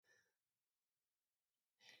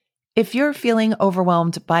If you're feeling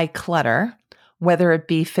overwhelmed by clutter, whether it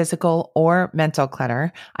be physical or mental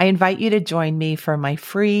clutter, I invite you to join me for my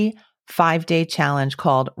free 5-day challenge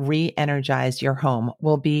called Re-Energize Your Home.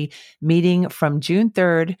 We'll be meeting from June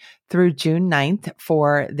 3rd through June 9th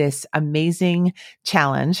for this amazing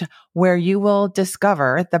challenge where you will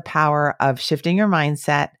discover the power of shifting your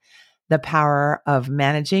mindset, the power of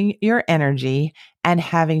managing your energy, and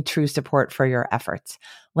having true support for your efforts.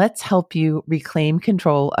 Let's help you reclaim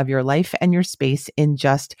control of your life and your space in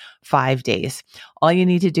just 5 days. All you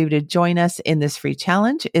need to do to join us in this free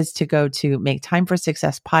challenge is to go to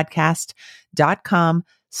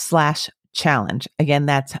maketimeforsuccesspodcast.com/challenge. Again,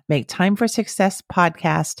 that's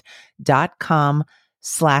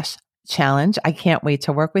maketimeforsuccesspodcast.com/challenge. I can't wait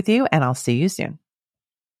to work with you, and I'll see you soon.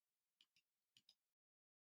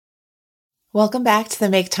 Welcome back to the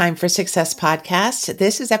Make Time for Success podcast.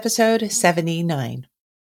 This is episode 79.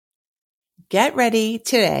 Get ready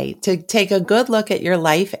today to take a good look at your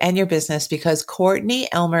life and your business because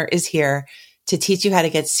Courtney Elmer is here to teach you how to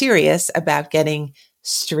get serious about getting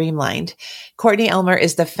streamlined. Courtney Elmer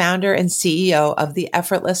is the founder and CEO of The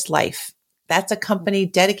Effortless Life. That's a company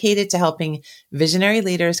dedicated to helping visionary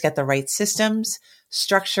leaders get the right systems,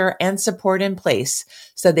 structure, and support in place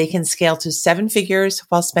so they can scale to 7 figures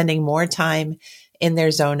while spending more time in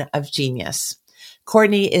their zone of genius.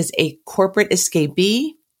 Courtney is a corporate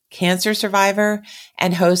escapee, cancer survivor,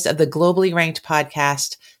 and host of the globally ranked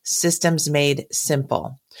podcast, Systems Made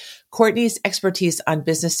Simple. Courtney's expertise on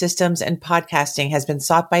business systems and podcasting has been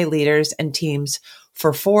sought by leaders and teams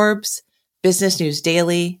for Forbes, Business News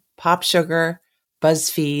Daily, Pop Sugar,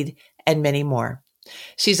 BuzzFeed, and many more.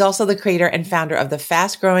 She's also the creator and founder of the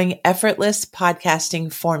fast-growing Effortless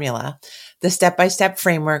Podcasting Formula, the step-by-step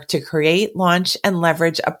framework to create, launch, and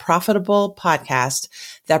leverage a profitable podcast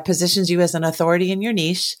that positions you as an authority in your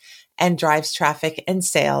niche and drives traffic and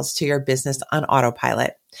sales to your business on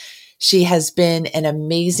autopilot. She has been an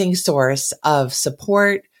amazing source of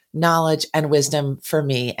support, knowledge, and wisdom for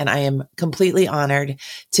me, and I am completely honored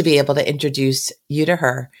to be able to introduce you to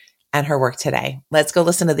her and her work today. Let's go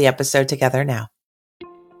listen to the episode together now.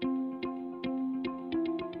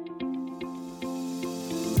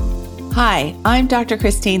 Hi, I'm Dr.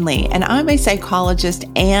 Christine Lee, and I'm a psychologist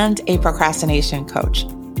and a procrastination coach.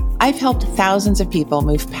 I've helped thousands of people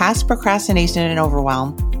move past procrastination and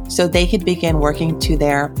overwhelm so they could begin working to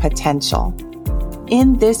their potential.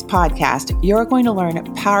 In this podcast, you're going to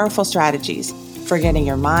learn powerful strategies for getting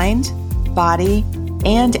your mind, body,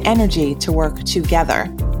 and energy to work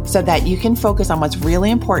together so that you can focus on what's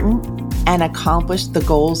really important and accomplish the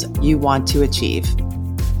goals you want to achieve.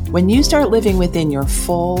 When you start living within your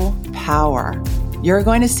full power, you're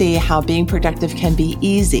going to see how being productive can be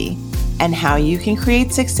easy and how you can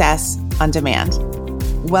create success on demand.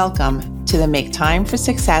 Welcome to the Make Time for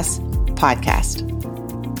Success podcast.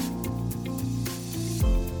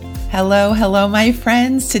 Hello, my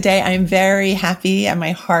friends. Today I'm very happy and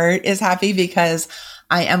my heart is happy because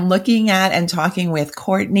I am looking at and talking with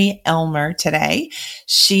Courtney Elmer today.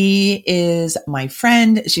 She is my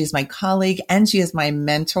friend, she's my colleague, and she is my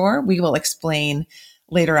mentor. We will explain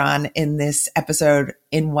later on in this episode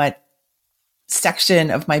in what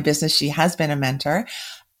section of my business she has been a mentor.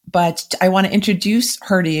 But I want to introduce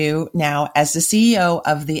her to you now as the CEO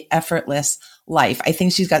of The Effortless Life. I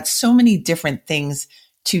think she's got so many different things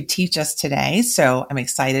to teach us today. So I'm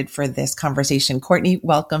excited for this conversation. Courtney,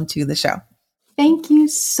 welcome to the show. Thank you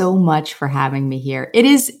so much for having me here. It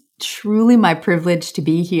is truly my privilege to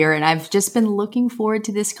be here, and I've just been looking forward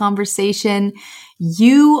to this conversation.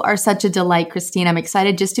 You are such a delight, Christine. I'm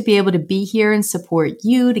excited just to be able to be here and support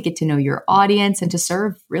you, to get to know your audience, and to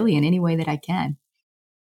serve really in any way that I can.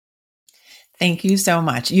 Thank you so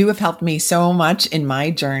much. You have helped me so much in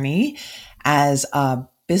my journey as a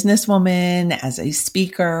businesswoman, as a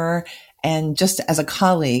speaker, and just as a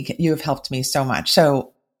colleague. You have helped me so much.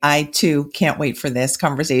 So I too can't wait for this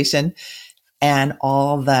conversation and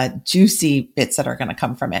all the juicy bits that are going to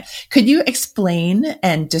come from it. Could you explain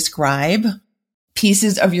and describe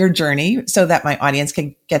pieces of your journey so that my audience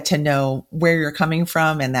can get to know where you're coming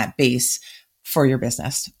from and that base for your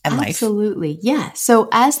business and life? Absolutely. Yeah. So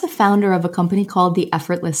as the founder of a company called The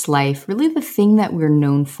Effortless Life, really the thing that we're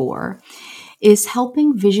known for is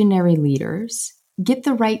helping visionary leaders get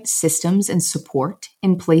the right systems and support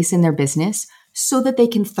in place in their business so that they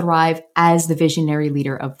can thrive as the visionary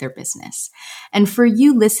leader of their business. And for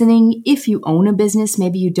you listening, if you own a business,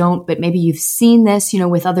 maybe you don't, but maybe you've seen this,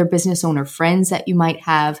 with other business owner friends that you might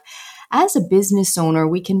have. as a business owner,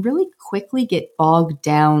 we can really quickly get bogged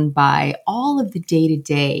down by all of the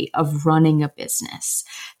day-to-day of running a business,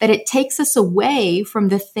 that it takes us away from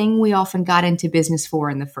the thing we often got into business for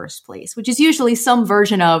in the first place, which is usually some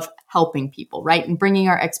version of helping people, right? And bringing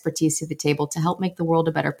our expertise to the table to help make the world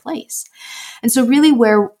a better place. And so really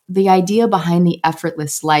where the idea behind the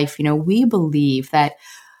effortless life, we believe that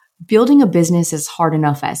building a business is hard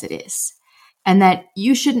enough as it is, and that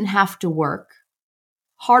you shouldn't have to work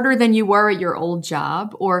harder than you were at your old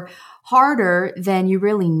job or harder than you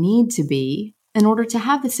really need to be in order to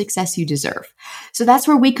have the success you deserve. So that's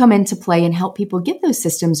where we come into play and help people get those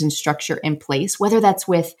systems and structure in place, whether that's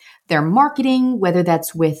with their marketing, whether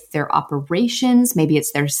that's with their operations, maybe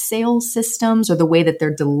it's their sales systems or the way that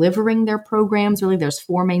they're delivering their programs. Really, there's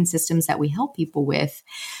 4 main systems that we help people with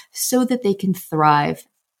so that they can thrive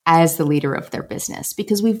as the leader of their business.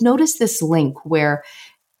 Because we've noticed this link where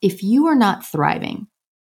if you are not thriving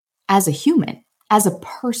as a human, as a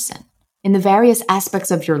person, in the various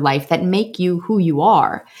aspects of your life that make you who you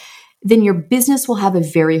are, then your business will have a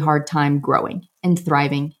very hard time growing and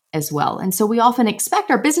thriving as well. And so we often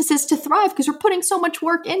expect our businesses to thrive because we're putting so much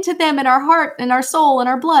work into them and our heart and our soul and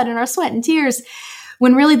our blood and our sweat and tears,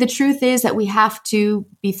 when really the truth is that we have to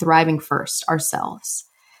be thriving first ourselves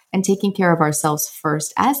and taking care of ourselves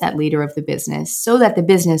first as that leader of the business so that the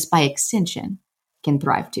business by extension can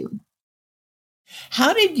thrive too.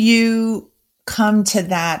 How did you come to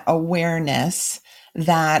that awareness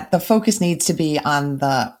that the focus needs to be on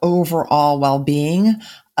the overall well-being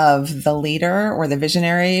of the leader or the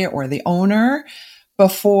visionary or the owner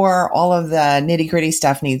before all of the nitty-gritty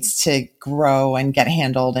stuff needs to grow and get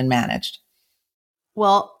handled and managed?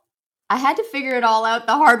 Well, I had to figure it all out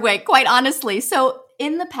the hard way, quite honestly. So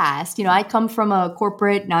in the past, I come from a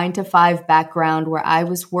corporate 9-to-5 background where I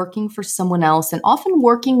was working for someone else and often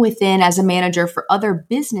working within as a manager for other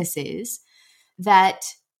businesses that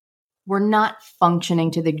were not functioning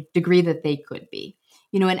to the degree that they could be.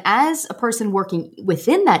 And as a person working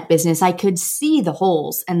within that business, I could see the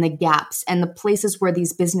holes and the gaps and the places where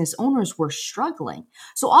these business owners were struggling.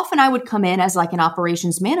 So often I would come in as like an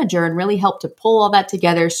operations manager and really help to pull all that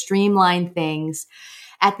together, streamline things.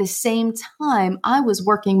 At the same time, I was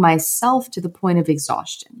working myself to the point of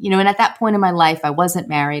exhaustion. And at that point in my life, I wasn't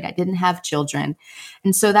married. I didn't have children.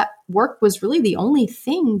 And so that work was really the only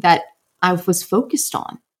thing that I was focused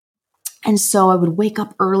on. And so I would wake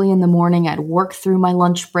up early in the morning. I'd work through my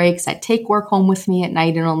lunch breaks. I'd take work home with me at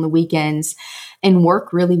night and on the weekends. And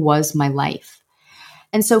work really was my life.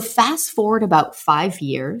 And so fast forward about 5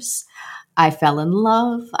 years, I fell in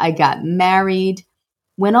love. I got married,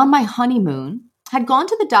 went on my honeymoon, had gone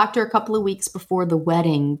to the doctor a couple of weeks before the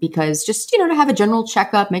wedding because just, to have a general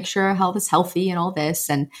checkup, make sure our health is healthy and all this.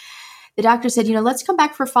 And the doctor said, let's come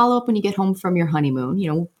back for follow-up when you get home from your honeymoon.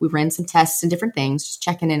 We ran some tests and different things, just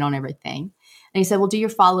checking in on everything. And he said, well, do your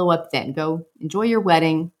follow-up then. Go enjoy your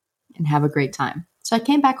wedding and have a great time. So I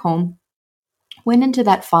came back home, went into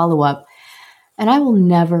that follow-up, and I will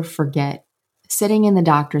never forget sitting in the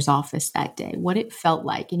doctor's office that day, what it felt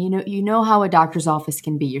like. And you know how a doctor's office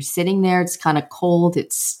can be. You're sitting there, it's kind of cold,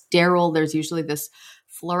 it's sterile. There's usually this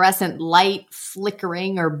fluorescent light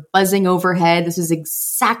flickering or buzzing overhead. This is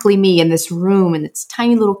exactly me in this room, in this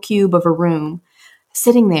tiny little cube of a room,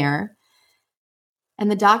 sitting there.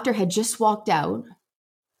 And the doctor had just walked out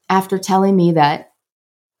after telling me that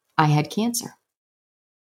I had cancer.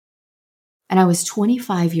 And I was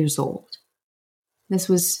 25 years old. This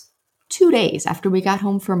was 2 days after we got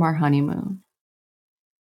home from our honeymoon.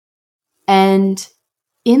 And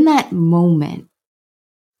in that moment,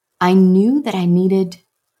 I knew that I needed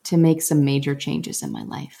to make some major changes in my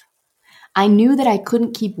life. I knew that I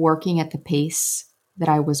couldn't keep working at the pace that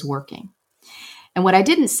I was working. And what I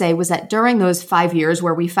didn't say was that during those 5 years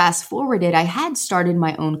where we fast forwarded, I had started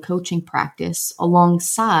my own coaching practice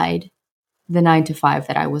alongside the 9-to-5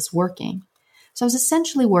 that I was working. So I was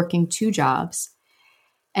essentially working 2 jobs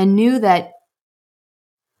and knew that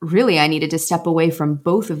really I needed to step away from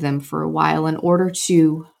both of them for a while in order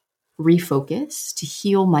to refocus, to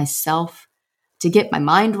heal myself, to get my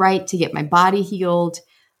mind right, to get my body healed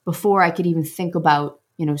before I could even think about,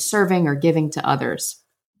 serving or giving to others.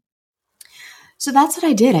 So that's what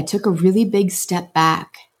I did. I took a really big step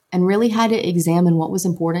back and really had to examine what was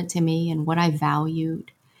important to me and what I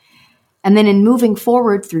valued. And then in moving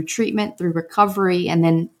forward through treatment, through recovery, and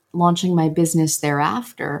then launching my business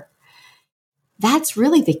thereafter, that's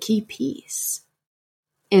really the key piece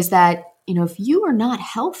is that, if you are not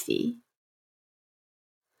healthy,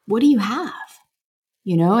 what do you have?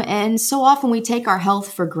 And so often we take our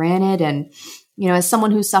health for granted and As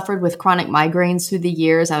someone who suffered with chronic migraines through the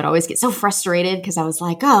years, I would always get so frustrated because I was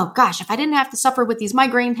like, oh gosh, if I didn't have to suffer with these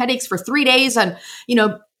migraine headaches for 3 days and,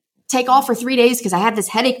 take off for 3 days because I had this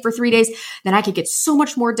headache for 3 days, then I could get so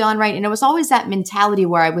much more done, right? And it was always that mentality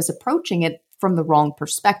where I was approaching it from the wrong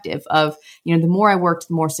perspective of, the more I worked,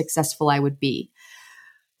 the more successful I would be.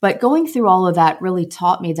 But going through all of that really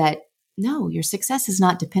taught me that no, your success is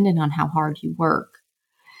not dependent on how hard you work.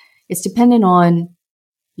 It's dependent on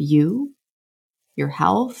you, your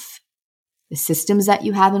health, the systems that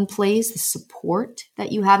you have in place, the support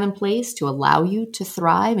that you have in place to allow you to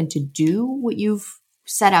thrive and to do what you've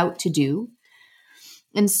set out to do.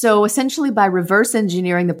 And so essentially by reverse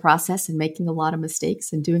engineering the process and making a lot of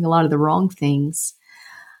mistakes and doing a lot of the wrong things,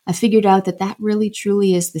 I figured out that that really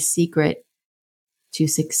truly is the secret to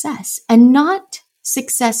success, and not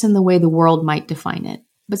success in the way the world might define it,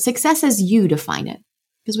 but success as you define it,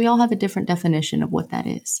 because we all have a different definition of what that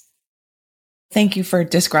is. Thank you for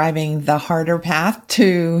describing the harder path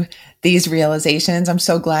to these realizations. I'm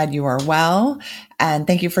so glad you are well. And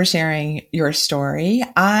thank you for sharing your story.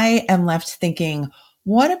 I am left thinking,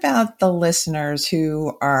 what about the listeners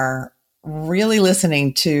who are really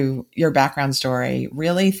listening to your background story,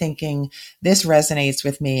 really thinking this resonates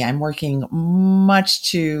with me? I'm working much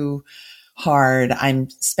too hard. I'm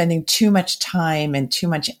spending too much time and too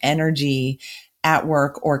much energy at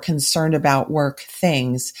work or concerned about work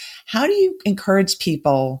things. How do you encourage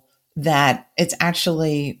people that it's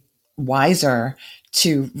actually wiser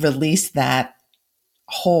to release that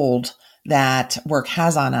hold that work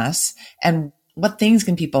has on us? And what things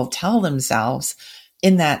can people tell themselves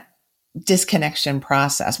in that disconnection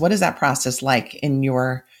process? What is that process like in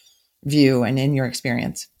your view and in your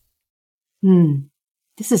experience?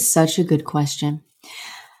 This is such a good question.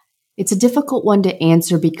 It's a difficult one to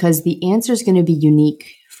answer because the answer is going to be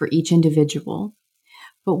unique for each individual.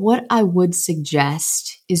 But what I would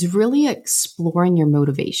suggest is really exploring your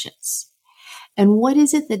motivations. And what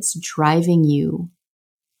is it that's driving you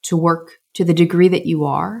to work to the degree that you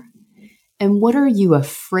are? And what are you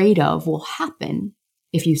afraid of will happen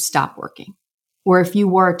if you stop working or if you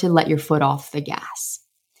were to let your foot off the gas?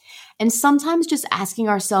 And sometimes just asking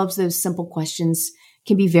ourselves those simple questions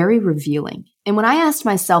can be very revealing. And when I asked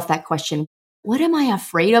myself that question, what am I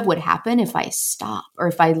afraid of would happen if I stop or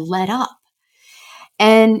if I let up?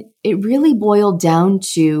 And it really boiled down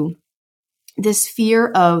to this fear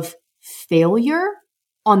of failure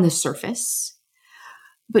on the surface.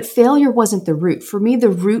 But failure wasn't the root. For me, the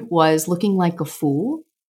root was looking like a fool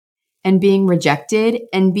and being rejected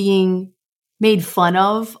and being made fun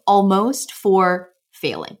of almost for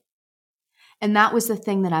failing. And that was the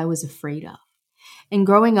thing that I was afraid of. And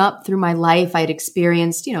growing up through my life, I'd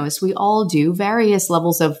experienced, as we all do, various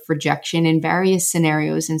levels of rejection in various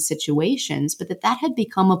scenarios and situations, but that had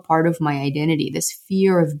become a part of my identity, this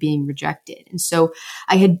fear of being rejected. And so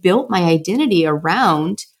I had built my identity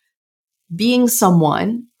around being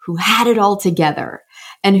someone who had it all together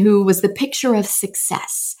and who was the picture of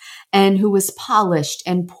success and who was polished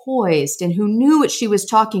and poised and who knew what she was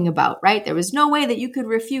talking about, right? There was no way that you could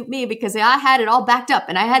refute me because I had it all backed up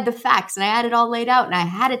and I had the facts and I had it all laid out and I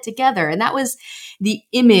had it together. And that was the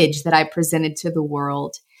image that I presented to the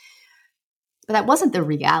world. But that wasn't the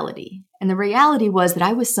reality. And the reality was that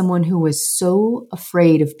I was someone who was so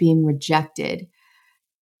afraid of being rejected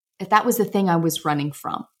that was the thing I was running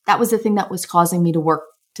from. That was the thing that was causing me to work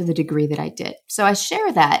to the degree that I did. So I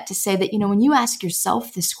share that to say that, when you ask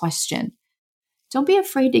yourself this question, don't be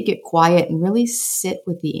afraid to get quiet and really sit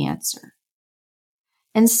with the answer.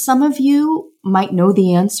 And some of you might know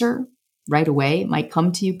the answer right away. It might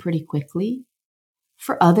come to you pretty quickly.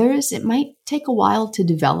 For others, it might take a while to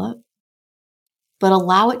develop, but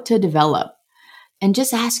allow it to develop and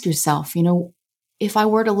just ask yourself, if I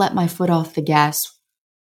were to let my foot off the gas,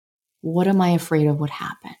 what am I afraid of would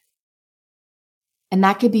happen? And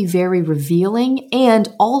that could be very revealing and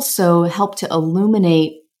also help to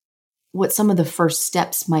illuminate what some of the first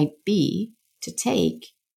steps might be to take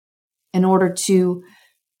in order to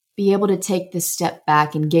be able to take this step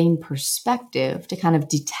back and gain perspective to kind of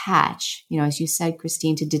detach, as you said,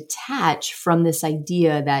 Christine, to detach from this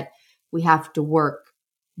idea that we have to work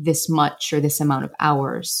this much or this amount of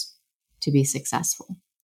hours to be successful.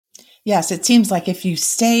 Yes, it seems like if you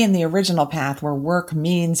stay in the original path where work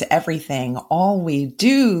means everything, all we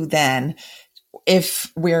do then,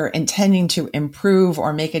 if we're intending to improve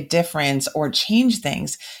or make a difference or change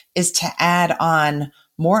things, is to add on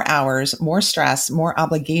more hours, more stress, more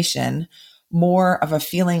obligation, more of a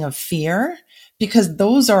feeling of fear, because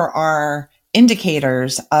those are our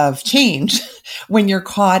indicators of change when you're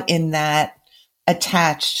caught in that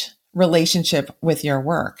attached relationship with your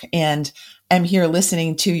work. And am here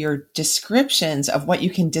listening to your descriptions of what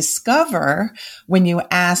you can discover when you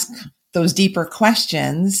ask those deeper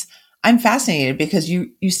questions, I'm fascinated because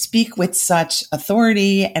you speak with such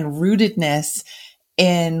authority and rootedness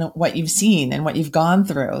in what you've seen and what you've gone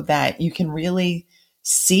through that you can really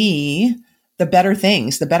see the better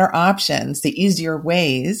things, the better options, the easier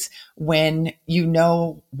ways when you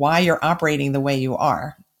know why you're operating the way you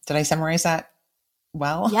are. Did I summarize that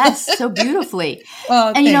well? Yes, so beautifully.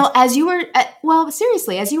 Well, And, thanks. as you were,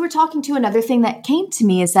 seriously, as you were talking to, another thing that came to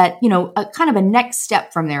me is that, a kind of a next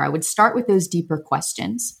step from there, I would start with those deeper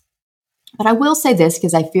questions. But I will say this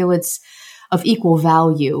because I feel it's of equal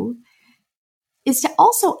value, is to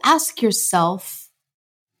also ask yourself,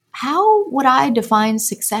 how would I define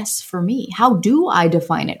success for me? How do I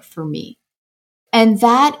define it for me? And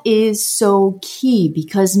that is so key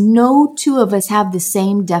because no two of us have the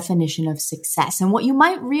same definition of success. And what you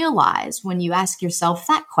might realize when you ask yourself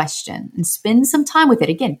that question and spend some time with it,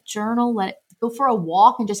 again, journal, let it go for a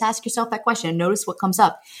walk and just ask yourself that question and notice what comes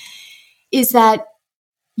up, is that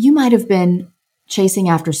you might have been chasing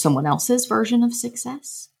after someone else's version of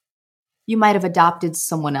success. You might have adopted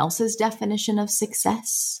someone else's definition of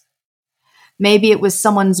success. Maybe it was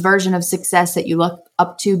someone's version of success that you look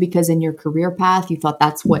up to because in your career path, you thought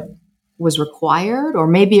that's what was required. Or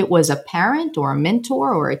maybe it was a parent or a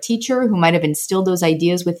mentor or a teacher who might have instilled those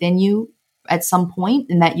ideas within you at some point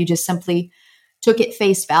and that you just simply took at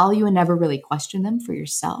face value and never really questioned them for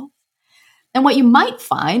yourself. And what you might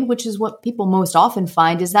find, which is what people most often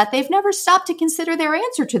find, is that they've never stopped to consider their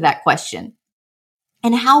answer to that question.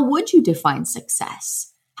 And how would you define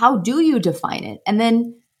success? How do you define it? And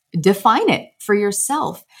then define it for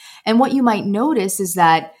yourself. And what you might notice is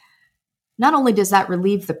that not only does that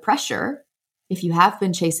relieve the pressure, if you have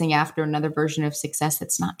been chasing after another version of success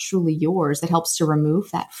that's not truly yours, it helps to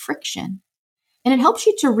remove that friction. And it helps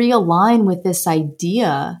you to realign with this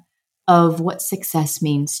idea of what success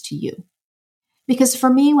means to you. Because for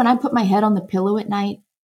me, when I put my head on the pillow at night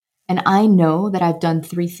and I know that I've done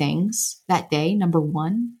 3 things that day, number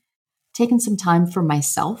 1, taken some time for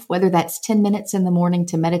myself, whether that's 10 minutes in the morning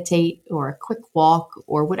to meditate or a quick walk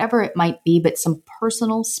or whatever it might be, but some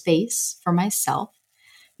personal space for myself.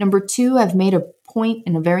 Number 2, I've made a point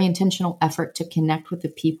and a very intentional effort to connect with the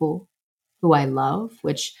people who I love,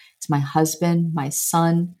 which is my husband, my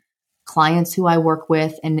son, clients who I work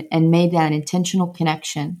with, and made that intentional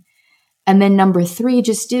connection. And then number 3,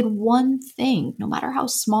 just did one thing, no matter how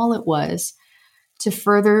small it was, to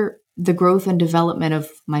further the growth and development of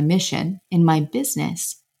my mission in my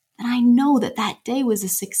business. And I know that that day was a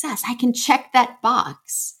success. I can check that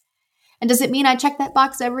box. And does it mean I check that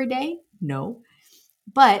box every day? No.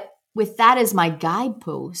 But with that as my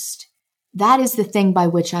guidepost, that is the thing by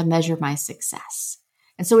which I measure my success.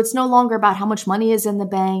 And so it's no longer about how much money is in the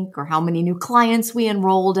bank or how many new clients we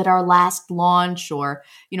enrolled at our last launch or,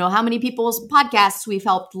 how many people's podcasts we've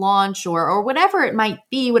helped launch or whatever it might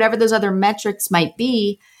be, whatever those other metrics might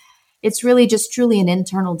be. It's really just truly an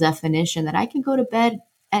internal definition that I can go to bed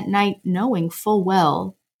at night knowing full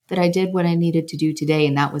well that I did what I needed to do today.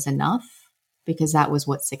 And that was enough because that was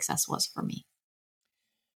what success was for me.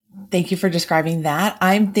 Thank you for describing that.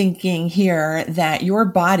 I'm thinking here that your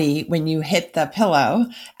body, when you hit the pillow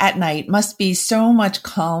at night, must be so much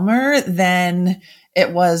calmer than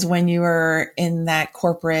it was when you were in that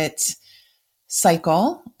corporate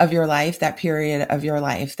cycle of your life, that period of your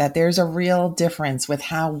life, that there's a real difference with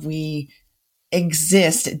how we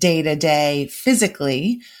exist day to day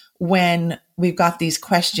physically when we've got these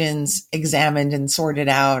questions examined and sorted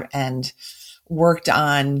out and worked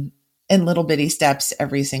on in little bitty steps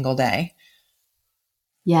every single day.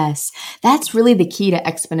 Yes, that's really the key to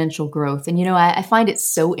exponential growth. And, I find it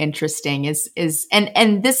so interesting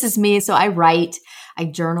and this is me. So I write, I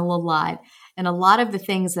journal a lot. And a lot of the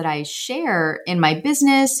things that I share in my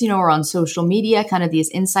business, or on social media, kind of these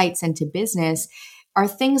insights into business are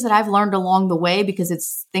things that I've learned along the way because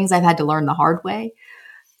it's things I've had to learn the hard way.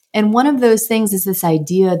 And one of those things is this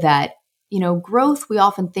idea that, growth we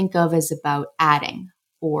often think of as about adding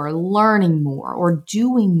or learning more or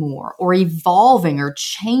doing more or evolving or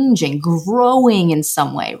changing, growing in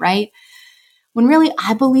some way, right? When really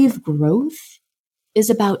I believe growth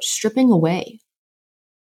is about stripping away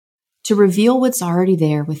to reveal what's already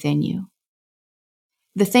there within you.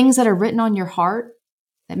 The things that are written on your heart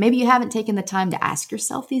that maybe you haven't taken the time to ask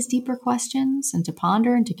yourself these deeper questions and to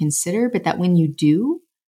ponder and to consider, but that when you do,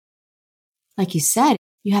 like you said,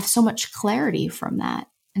 you have so much clarity from that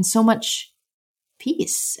and so much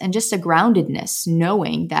peace and just a groundedness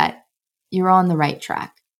knowing that you're on the right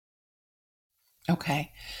track.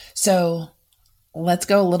 Okay. So Let's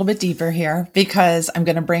go a little bit deeper here because I'm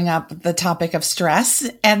going to bring up the topic of stress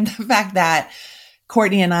and the fact that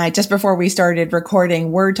Courtney and I, just before we started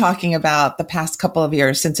recording, we're talking about the past couple of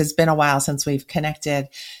years since it's been a while since we've connected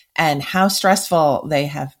and how stressful they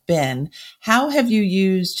have been. How have you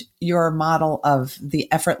used your model of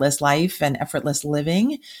the effortless life and effortless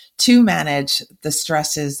living to manage the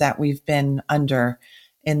stresses that we've been under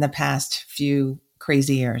in the past few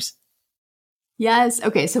crazy years? Yes.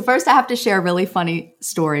 Okay. So first I have to share a really funny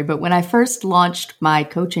story, but when I first launched my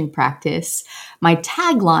coaching practice, my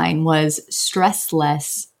tagline was stress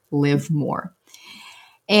less, live more.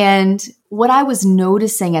 And what I was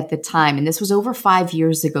noticing at the time, and this was over 5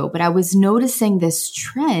 years ago, but I was noticing this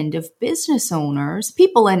trend of business owners,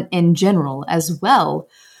 people in general as well,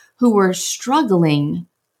 who were struggling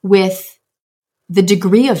with the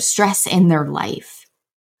degree of stress in their life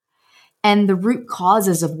and the root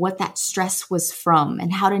causes of what that stress was from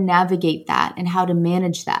and how to navigate that and how to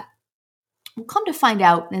manage that. We'll come to find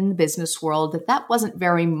out in the business world that that wasn't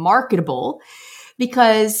very marketable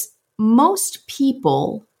because most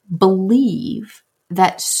people believe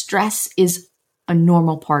that stress is a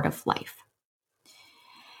normal part of life.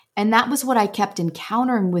 And that was what I kept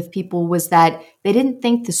encountering with people was that they didn't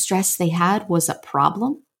think the stress they had was a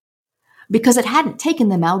problem because it hadn't taken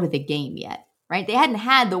them out of the game yet. Right? They hadn't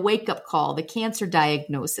had the wake-up call, the cancer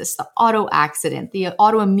diagnosis, the auto accident, the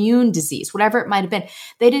autoimmune disease, whatever it might have been.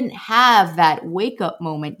 They didn't have that wake-up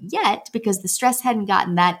moment yet because the stress hadn't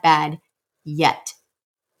gotten that bad yet.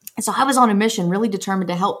 And so I was on a mission really determined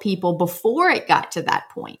to help people before it got to that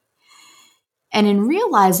point. And in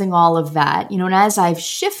realizing all of that, and as I've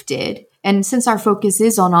shifted, and since our focus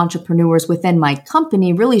is on entrepreneurs within my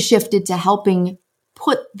company, really shifted to helping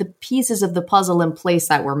put the pieces of the puzzle in place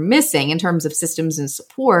that were missing in terms of systems and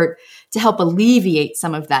support to help alleviate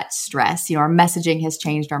some of that stress. Our messaging has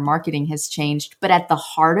changed, our marketing has changed, but at the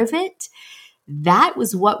heart of it, that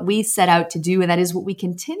was what we set out to do, and that is what we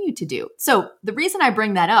continue to do. So the reason I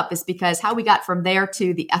bring that up is because how we got from there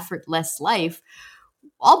to the effortless life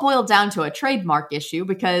all boiled down to a trademark issue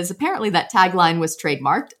because apparently that tagline was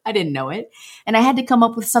trademarked. I didn't know it. And I had to come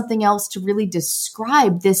up with something else to really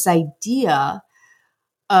describe this idea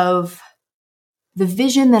of the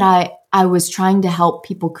vision that I was trying to help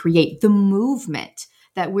people create, the movement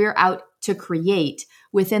that we're out to create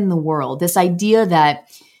within the world. This idea that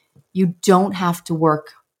you don't have to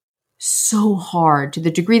work so hard to the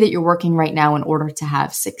degree that you're working right now in order to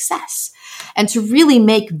have success and to really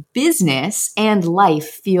make business and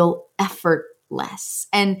life feel effortless.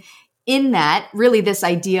 And in that, really this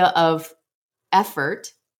idea of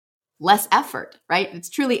effort, less effort, right? It's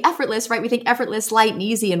truly effortless, right? We think effortless, light and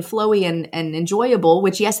easy and flowy and enjoyable,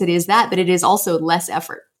 which yes, it is that, but it is also less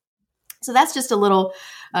effort. So that's just a little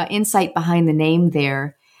insight behind the name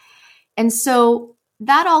there. And so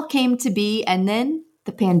that all came to be, and then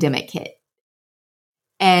the pandemic hit.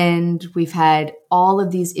 And we've had all of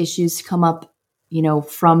these issues come up,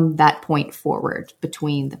 from that point forward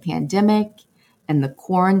between the pandemic and the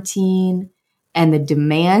quarantine and the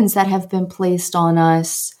demands that have been placed on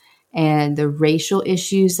us and the racial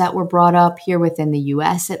issues that were brought up here within the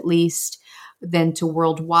US at least, then to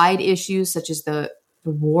worldwide issues such as the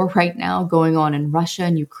war right now going on in Russia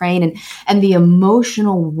and Ukraine and the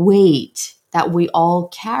emotional weight that we all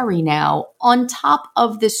carry now on top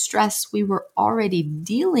of the stress we were already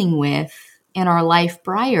dealing with in our life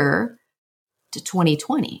prior to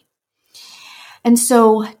 2020. And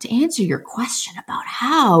so to answer your question about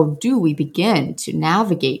how do we begin to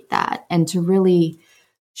navigate that and to really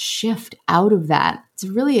shift out of that,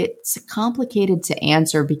 it's complicated to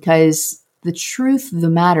answer because the truth of the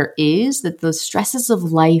matter is that the stresses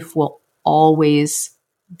of life will always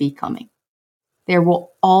be coming. There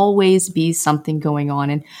will always be something going on.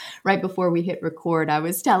 And right before we hit record, I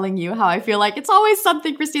was telling you how I feel like it's always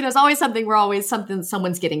something, Christina, there's always something. We're always something,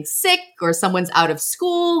 someone's getting sick or someone's out of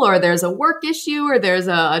school or there's a work issue or there's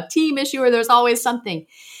a team issue or there's always something.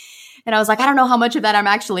 And I was like, I don't know how much of that I'm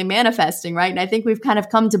actually manifesting, right? And I think we've kind of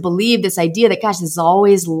come to believe this idea that, gosh, this is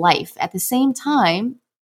always life. At the same time,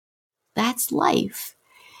 that's life.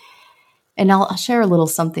 And I'll share a little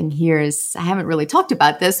something here. I haven't really talked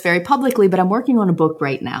about this very publicly, but I'm working on a book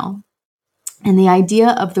right now. And the idea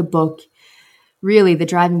of the book, really the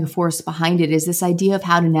driving force behind it is this idea of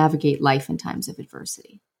how to navigate life in times of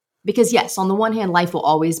adversity. Because yes, on the one hand, life will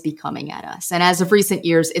always be coming at us. And as of recent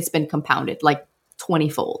years, it's been compounded like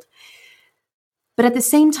 20-fold. But at the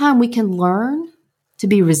same time, we can learn to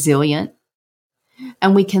be resilient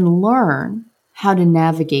and we can learn how to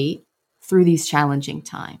navigate through these challenging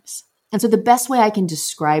times. And so the best way I can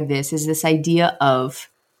describe this is this idea of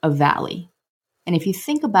a valley. And if you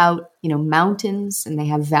think about, mountains and they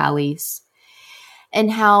have valleys,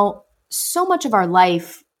 and how so much of our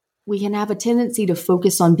life, we can have a tendency to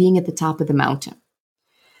focus on being at the top of the mountain.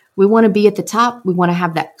 We want to be at the top. We want to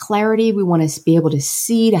have that clarity. We want to be able to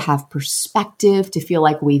see, to have perspective, to feel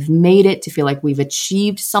like we've made it, to feel like we've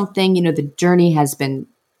achieved something. The journey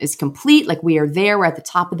is complete. Like we are there. We're at the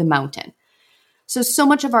top of the mountain. So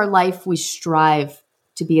much of our life, we strive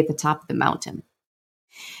to be at the top of the mountain.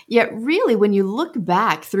 Yet really, when you look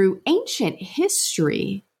back through ancient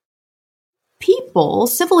history,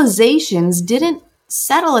 civilizations didn't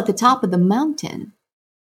settle at the top of the mountain.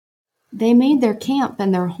 They made their camp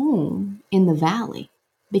and their home in the valley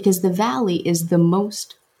because the valley is the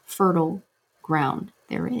most fertile ground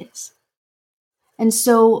there is. And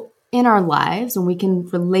so in our lives, and we can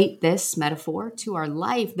relate this metaphor to our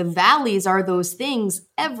life, the valleys are those things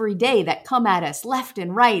every day that come at us left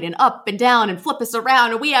and right and up and down and flip us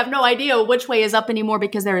around. And we have no idea which way is up anymore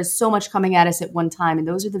because there is so much coming at us at one time. And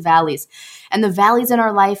those are the valleys. And the valleys in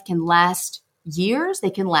our life can last years. They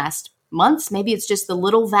can last months. Maybe it's just the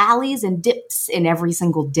little valleys and dips in every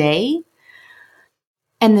single day.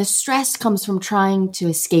 And the stress comes from trying to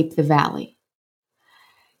escape the valley.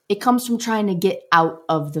 It comes from trying to get out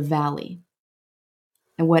of the valley.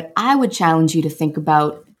 And what I would challenge you to think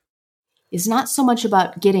about is not so much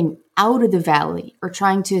about getting out of the valley or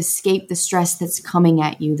trying to escape the stress that's coming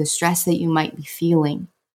at you, the stress that you might be feeling,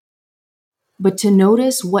 but to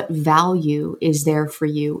notice what value is there for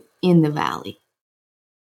you in the valley.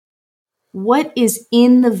 What is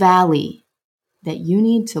in the valley that you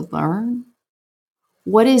need to learn?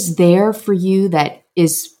 What is there for you that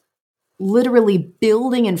is literally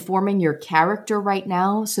building and forming your character right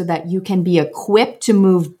now so that you can be equipped to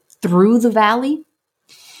move through the valley?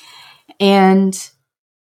 And,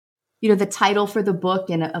 the title for the book,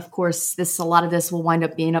 and of course, a lot of this will wind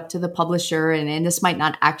up being up to the publisher, and this might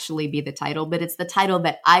not actually be the title, but it's the title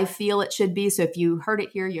that I feel it should be. So if you heard it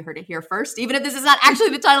here, you heard it here first. Even if this is not actually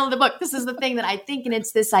the title of the book, this is the thing that I think, and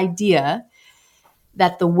it's this idea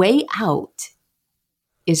that the way out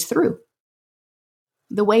is through.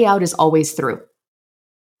 The way out is always through.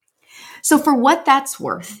 So for what that's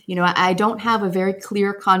worth, I don't have a very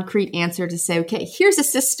clear, concrete answer to say, okay, here's a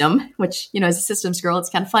system, which, as a systems girl,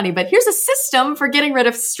 it's kind of funny, but here's a system for getting rid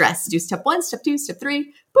of stress. Do step 1, step 2, step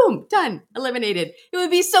 3, boom, done, eliminated. It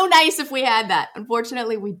would be so nice if we had that.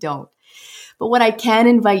 Unfortunately, we don't. But what I can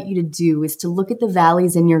invite you to do is to look at the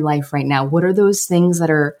valleys in your life right now. What are those things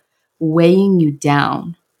that are weighing you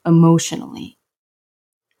down emotionally?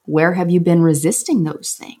 Where have you been resisting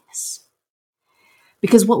those things?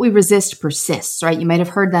 Because what we resist persists, right? You might have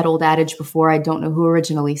heard that old adage before. I don't know who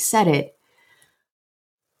originally said it.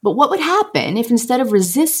 But what would happen if instead of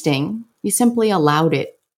resisting, you simply allowed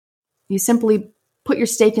it? You simply put your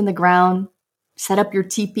stake in the ground, set up your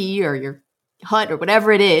teepee or your hut or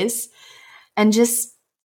whatever it is, and just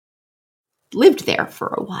lived there for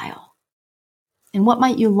a while. And what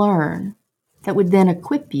might you learn that would then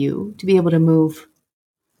equip you to be able to move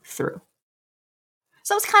through?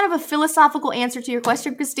 So it's kind of a philosophical answer to your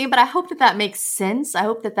question, Christine, but I hope that makes sense. I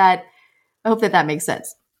hope that makes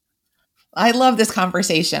sense. I love this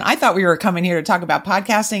conversation. I thought we were coming here to talk about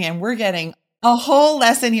podcasting, and we're getting a whole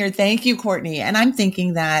lesson here. Thank you, Courtney. And I'm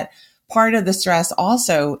thinking that part of the stress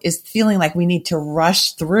also is feeling like we need to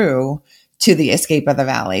rush through to the escape of the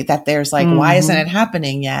valley, that there's like, why isn't it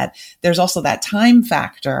happening yet? There's also that time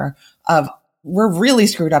factor of, we're really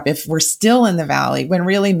screwed up if we're still in the valley when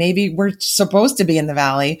really maybe we're supposed to be in the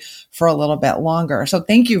valley for a little bit longer. So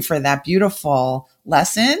thank you for that beautiful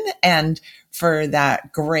lesson and for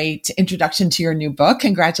that great introduction to your new book.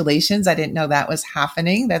 Congratulations. I didn't know that was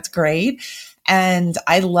happening. That's great. And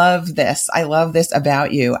I love this. I love this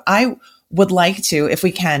about you. I would like to, if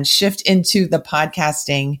we can, shift into the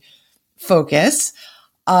podcasting focus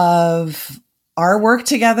of our work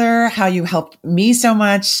together, how you helped me so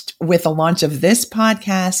much with the launch of this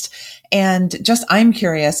podcast. And just, I'm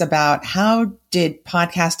curious about, how did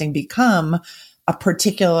podcasting become a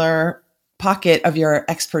particular pocket of your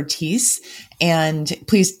expertise? And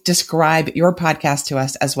please describe your podcast to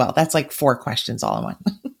us as well. That's like 4 questions all in one.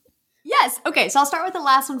 Yes. Okay. So I'll start with the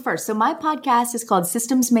last one first. So my podcast is called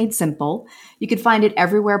Systems Made Simple. You can find it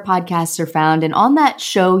everywhere podcasts are found. And on that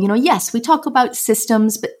show, yes, we talk about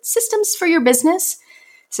systems, but systems for your business,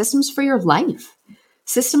 systems for your life,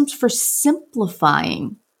 systems for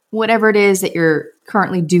simplifying whatever it is that you're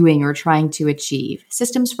currently doing or trying to achieve,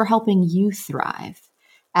 systems for helping you thrive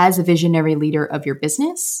as a visionary leader of your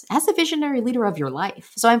business, as a visionary leader of your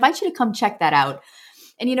life. So I invite you to come check that out.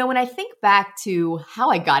 And, when I think back to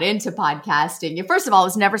how I got into podcasting, first of all, it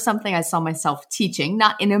was never something I saw myself teaching,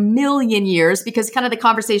 not in a million years, because kind of the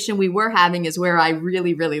conversation we were having is where I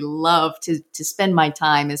really, really love to spend my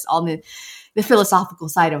time, is on the philosophical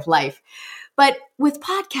side of life. But with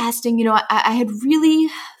podcasting, I had really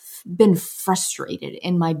been frustrated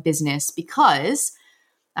in my business because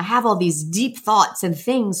I have all these deep thoughts and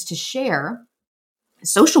things to share.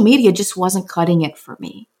 Social media just wasn't cutting it for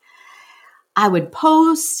me. I would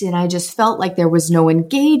post and I just felt like there was no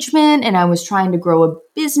engagement, and I was trying to grow a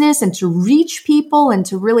business and to reach people and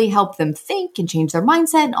to really help them think and change their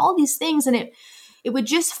mindset and all these things. And it would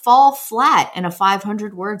just fall flat in a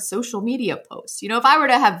 500-word social media post. If I were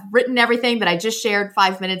to have written everything that I just shared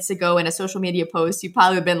 5 minutes ago in a social media post, you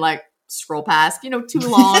probably would have been like, scroll past, too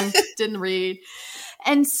long, didn't read.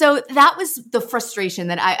 And so that was the frustration,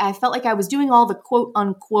 that I felt like I was doing all the quote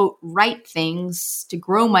unquote right things to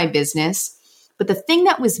grow my business. But the thing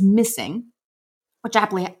that was missing, which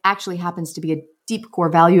actually happens to be a deep core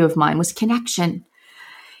value of mine, was connection.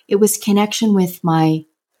 It was connection with my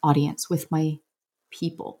audience, with my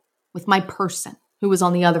people, with my person who was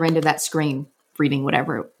on the other end of that screen reading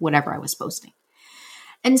whatever I was posting.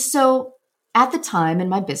 And so at the time in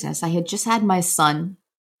my business, I had just had my son,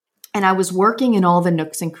 and I was working in all the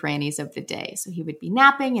nooks and crannies of the day. So he would be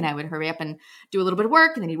napping and I would hurry up and do a little bit of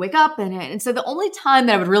work, and then he'd wake up. And so the only time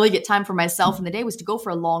that I would really get time for myself in the day was to go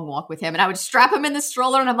for a long walk with him. And I would strap him in the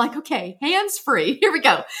stroller and I'm like, okay, hands free, here we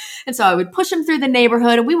go. And so I would push him through the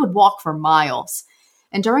neighborhood and we would walk for miles.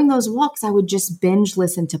 And during those walks, I would just binge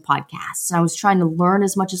listen to podcasts. And I was trying to learn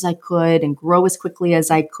as much as I could and grow as quickly as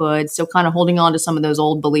I could. Still kind of holding on to some of those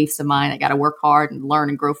old beliefs of mine. I got to work hard and learn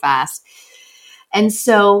and grow fast. And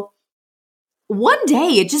so one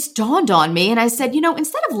day it just dawned on me, and I said,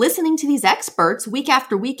 instead of listening to these experts week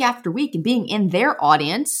after week after week and being in their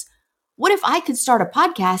audience, what if I could start a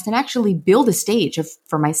podcast and actually build a stage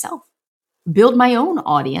for myself, build my own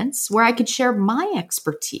audience where I could share my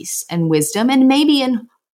expertise and wisdom, and maybe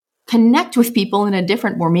connect with people in a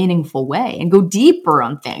different, more meaningful way and go deeper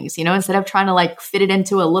on things, instead of trying to fit it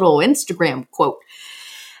into a little Instagram quote.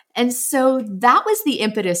 And so that was the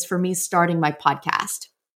impetus for me starting my podcast.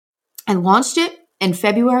 I launched it in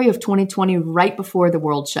February of 2020, right before the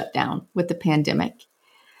world shut down with the pandemic.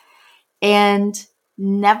 And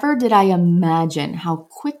never did I imagine how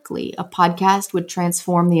quickly a podcast would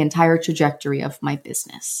transform the entire trajectory of my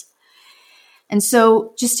business. And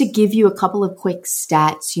so just to give you a couple of quick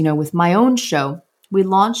stats, with my own show, we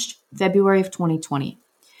launched February of 2020.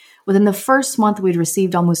 Within the first month, we'd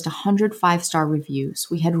received almost 100 5-star reviews.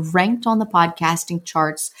 We had ranked on the podcasting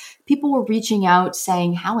charts. People were reaching out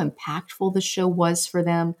saying how impactful the show was for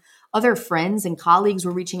them. Other friends and colleagues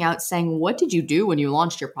were reaching out saying, what did you do when you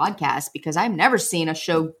launched your podcast? Because I've never seen a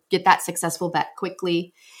show get that successful that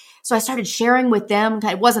quickly. So I started sharing with them.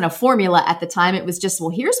 It wasn't a formula at the time. It was just,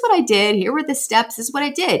 well, here's what I did. Here were the steps. This is what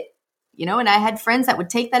I did. And I had friends that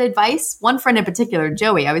would take that advice. One friend in particular,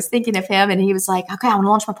 Joey, I was thinking of him, and he was like, okay, I want to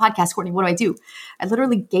launch my podcast, Courtney. What do I do? I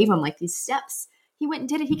literally gave him these steps. He went and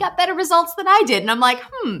did it. He got better results than I did. And I'm like,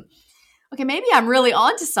 okay, maybe I'm really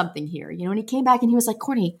onto something here. And he came back and he was like,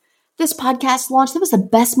 Courtney, this podcast launch, that was the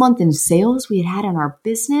best month in sales we had in our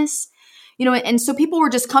business. And so people were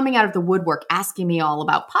just coming out of the woodwork asking me all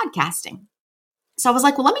about podcasting. So I was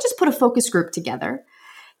like, well, let me just put a focus group together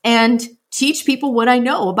and teach people what I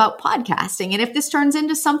know about podcasting. And if this turns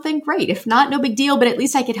into something, great. If not, no big deal. But at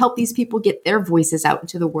least I could help these people get their voices out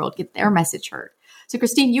into the world, get their message heard. So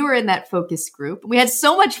Christine, you were in that focus group. We had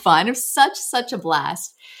so much fun. It was such a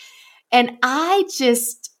blast. And I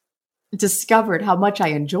just discovered how much I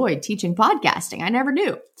enjoyed teaching podcasting. I never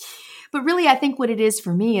knew. But really, I think what it is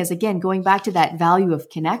for me is, again, going back to that value of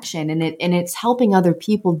connection, and it's helping other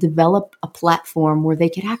people develop a platform where they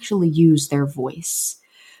could actually use their voice,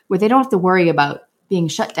 where they don't have to worry about being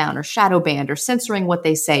shut down or shadow banned or censoring what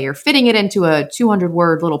they say or fitting it into a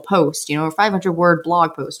 200-word little post, or 500-word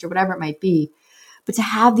blog post or whatever it might be. But to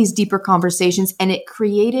have these deeper conversations, and it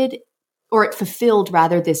fulfilled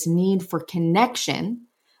rather this need for connection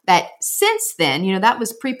that since then, that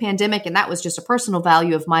was pre-pandemic and that was just a personal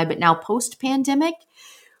value of mine. But now post-pandemic,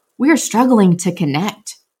 we are struggling to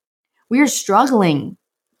connect. We are struggling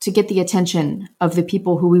to get the attention of the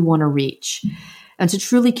people who we want to reach and to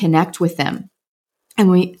truly connect with them.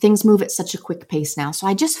 And things move at such a quick pace now. So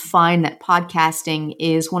I just find that podcasting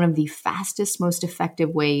is one of the fastest, most effective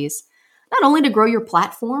ways, not only to grow your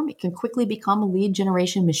platform, it can quickly become a lead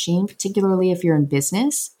generation machine, particularly if you're in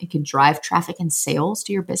business. It can drive traffic and sales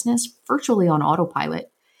to your business virtually on autopilot.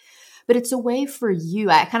 But it's a way for you,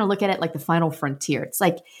 I kind of look at it like the final frontier. It's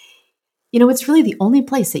like, it's really the only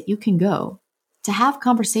place that you can go to have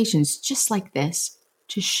conversations just like this,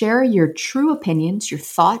 to share your true opinions, your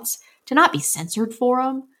thoughts, to not be censored for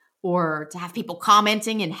them, or to have people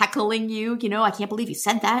commenting and heckling you, I can't believe you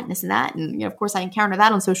said that and this and that. And, of course, I encounter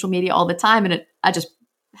that on social media all the time. And I just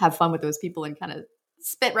have fun with those people and kind of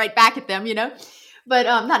spit right back at them, but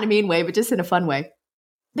not in a mean way, but just in a fun way.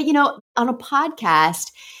 But, on a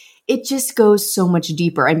podcast, it just goes so much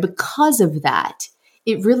deeper. And because of that,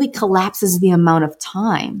 it really collapses the amount of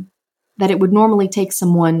time that it would normally take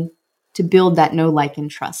someone to build that know, like,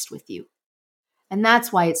 and trust with you. And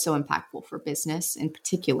that's why it's so impactful for business in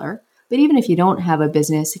particular. But even if you don't have a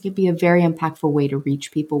business, it could be a very impactful way to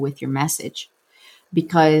reach people with your message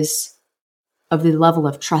because of the level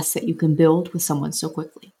of trust that you can build with someone so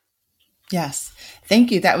quickly. Yes.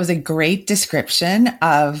 Thank you. That was a great description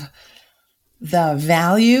of the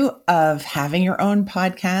value of having your own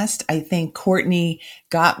podcast. I think Courtney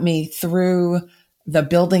got me through the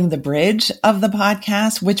building the bridge of the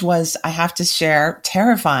podcast, which was, I have to share,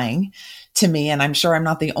 terrifying to me. And I'm sure I'm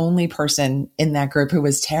not the only person in that group who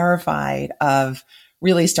was terrified of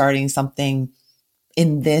really starting something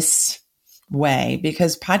in this way,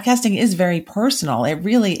 because podcasting is very personal. It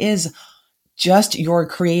really is just your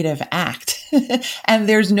creative act. And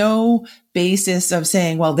there's no basis of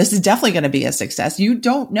saying, well, this is definitely going to be a success. You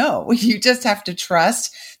don't know. You just have to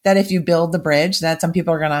trust that if you build the bridge, that some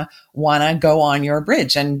people are going to want to go on your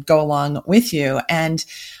bridge and go along with you. And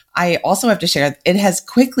I also have to share, it has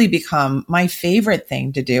quickly become my favorite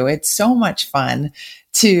thing to do. It's so much fun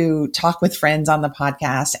to talk with friends on the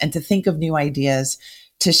podcast and to think of new ideas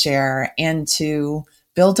to share and to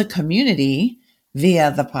build a community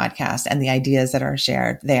via the podcast and the ideas that are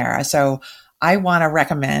shared there. So I want to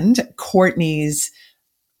recommend Courtney's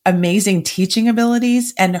amazing teaching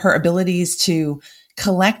abilities and her abilities to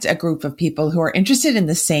collect a group of people who are interested in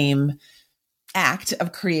the same act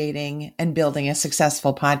of creating and building a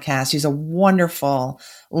successful podcast. She's a wonderful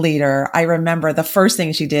leader. I remember the first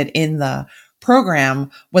thing she did in the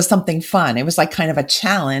program was something fun. It was like kind of a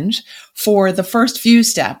challenge for the first few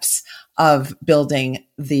steps of building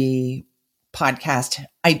the podcast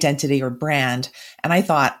identity or brand. And I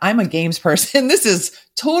thought, I'm a games person. This is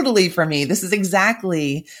totally for me. This is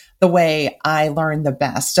exactly the way I learn the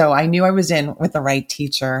best. So I knew I was in with the right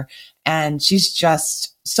teacher, and she's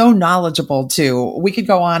just so knowledgeable too. We could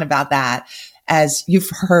go on about that, as you've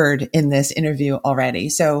heard in this interview already.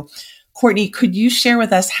 So Courtney, could you share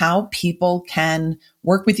with us how people can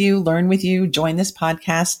work with you, learn with you, join this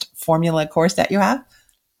podcast formula course that you have?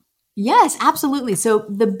 Yes, absolutely. So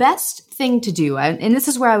the best thing to do, and this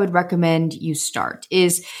is where I would recommend you start,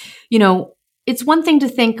 is, it's one thing to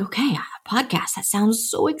think, okay, a podcast, that sounds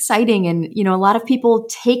so exciting. And, a lot of people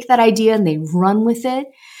take that idea and they run with it.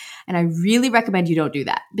 And I really recommend you don't do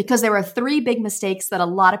that, because there are 3 big mistakes that a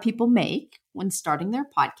lot of people make when starting their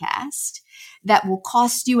podcast that will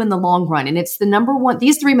cost you in the long run. And it's the number one.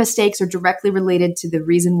 These 3 mistakes are directly related to the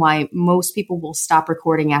reason why most people will stop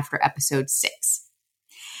recording after episode 6.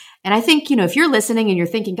 And I think, if you're listening and you're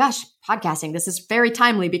thinking, gosh, podcasting, this is very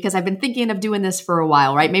timely because I've been thinking of doing this for a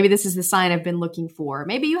while, right? Maybe this is the sign I've been looking for.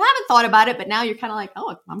 Maybe you haven't thought about it, but now you're kind of like,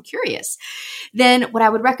 oh, I'm curious. Then what I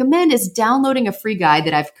would recommend is downloading a free guide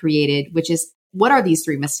that I've created, which is what are these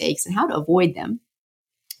 3 mistakes and how to avoid them?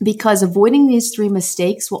 Because avoiding these 3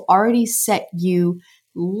 mistakes will already set you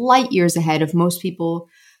light years ahead of most people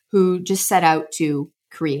who just set out to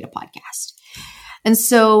create a podcast. And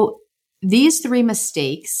so these 3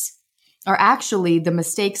 mistakes are actually the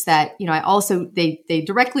mistakes that, I also, they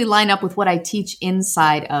directly line up with what I teach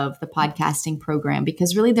inside of the podcasting program,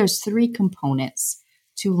 because really there's 3 components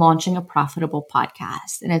to launching a profitable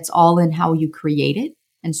podcast. And it's all in how you create it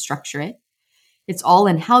and structure it. It's all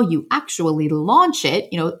in how you actually launch it.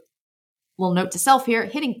 Little note to self here,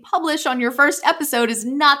 hitting publish on your first episode is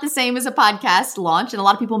not the same as a podcast launch. And a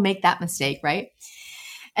lot of people make that mistake, right?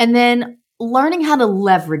 And then learning how to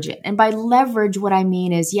leverage it. And by leverage, what I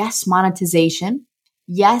mean is, yes, monetization.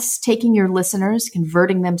 Yes, taking your listeners,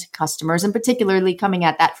 converting them to customers, and particularly coming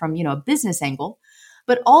at that from, a business angle,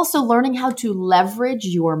 but also learning how to leverage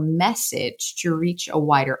your message to reach a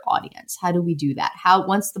wider audience. How do we do that?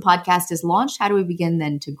 Once the podcast is launched, how do we begin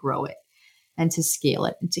then to grow it and to scale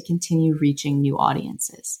it and to continue reaching new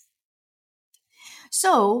audiences?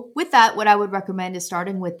 So with that, what I would recommend is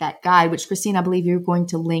starting with that guide, which Christine, I believe you're going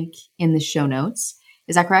to link in the show notes.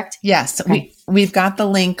 Is that correct? Yes. Okay. We've got the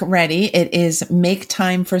link ready. It is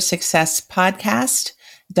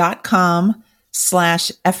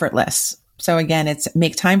maketimeforsuccesspodcast.com/effortless. So again, it's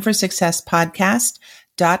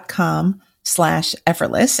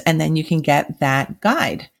maketimeforsuccesspodcast.com/effortless. And then you can get that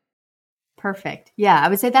guide. Perfect. Yeah, I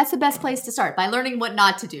would say that's the best place to start, by learning what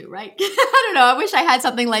not to do, right? I don't know. I wish I had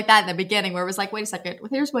something like that in the beginning where it was like, wait a second, well,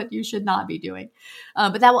 here's what you should not be doing.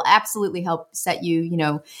 But that will absolutely help set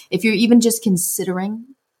you, if you're even just considering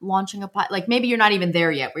launching like maybe you're not even there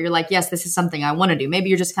yet where you're like, yes, this is something I want to do. Maybe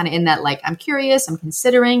you're just kind of in that, like, I'm curious, I'm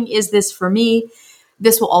considering, is this for me?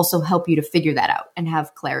 This will also help you to figure that out and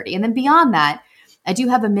have clarity. And then beyond that, I do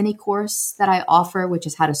have a mini course that I offer, which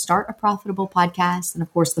is how to start a profitable podcast. And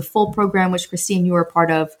of course, the full program, which Christine, you are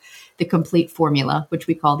part of, the complete formula, which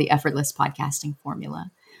we call the Effortless Podcasting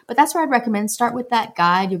Formula. But that's where I'd recommend start with that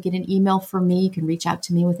guide. You'll get an email from me. You can reach out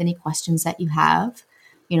to me with any questions that you have.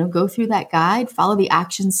 Go through that guide, follow the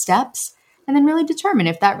action steps, and then really determine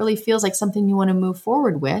if that really feels like something you want to move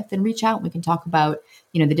forward with, and reach out and we can talk about,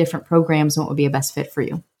 the different programs and what would be a best fit for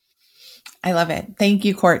you. I love it. Thank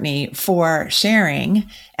you, Courtney, for sharing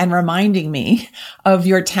and reminding me of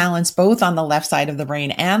your talents, both on the left side of the brain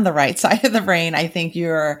and the right side of the brain. I think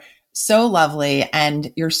you're so lovely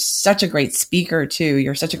and you're such a great speaker too.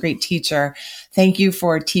 You're such a great teacher. Thank you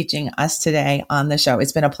for teaching us today on the show.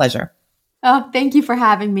 It's been a pleasure. Oh, thank you for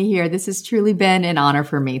having me here. This has truly been an honor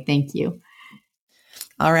for me. Thank you.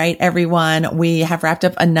 All right, everyone. We have wrapped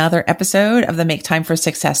up another episode of the Make Time for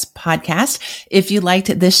Success podcast. If you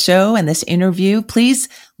liked this show and this interview, please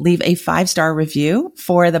leave a 5-star review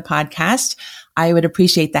for the podcast. I would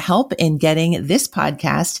appreciate the help in getting this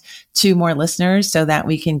podcast to more listeners so that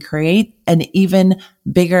we can create an even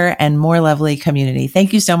bigger and more lovely community.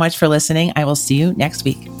 Thank you so much for listening. I will see you next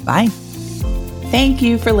week. Bye. Thank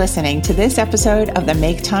you for listening to this episode of the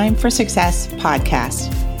Make Time for Success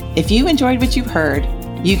podcast. If you enjoyed what you've heard,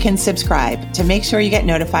 you can subscribe to make sure you get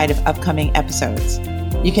notified of upcoming episodes.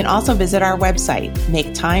 You can also visit our website,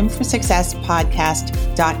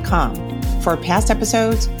 maketimeforsuccesspodcast.com, for past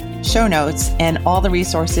episodes, show notes, and all the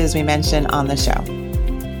resources we mention on the show.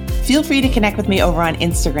 Feel free to connect with me over on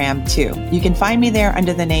Instagram too. You can find me there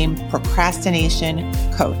under the name Procrastination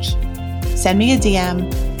Coach. Send me a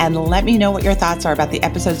DM and let me know what your thoughts are about the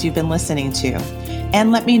episodes you've been listening to.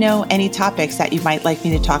 And let me know any topics that you might like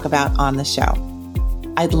me to talk about on the show.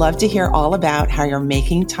 I'd love to hear all about how you're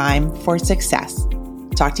making time for success.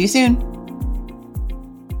 Talk to you soon.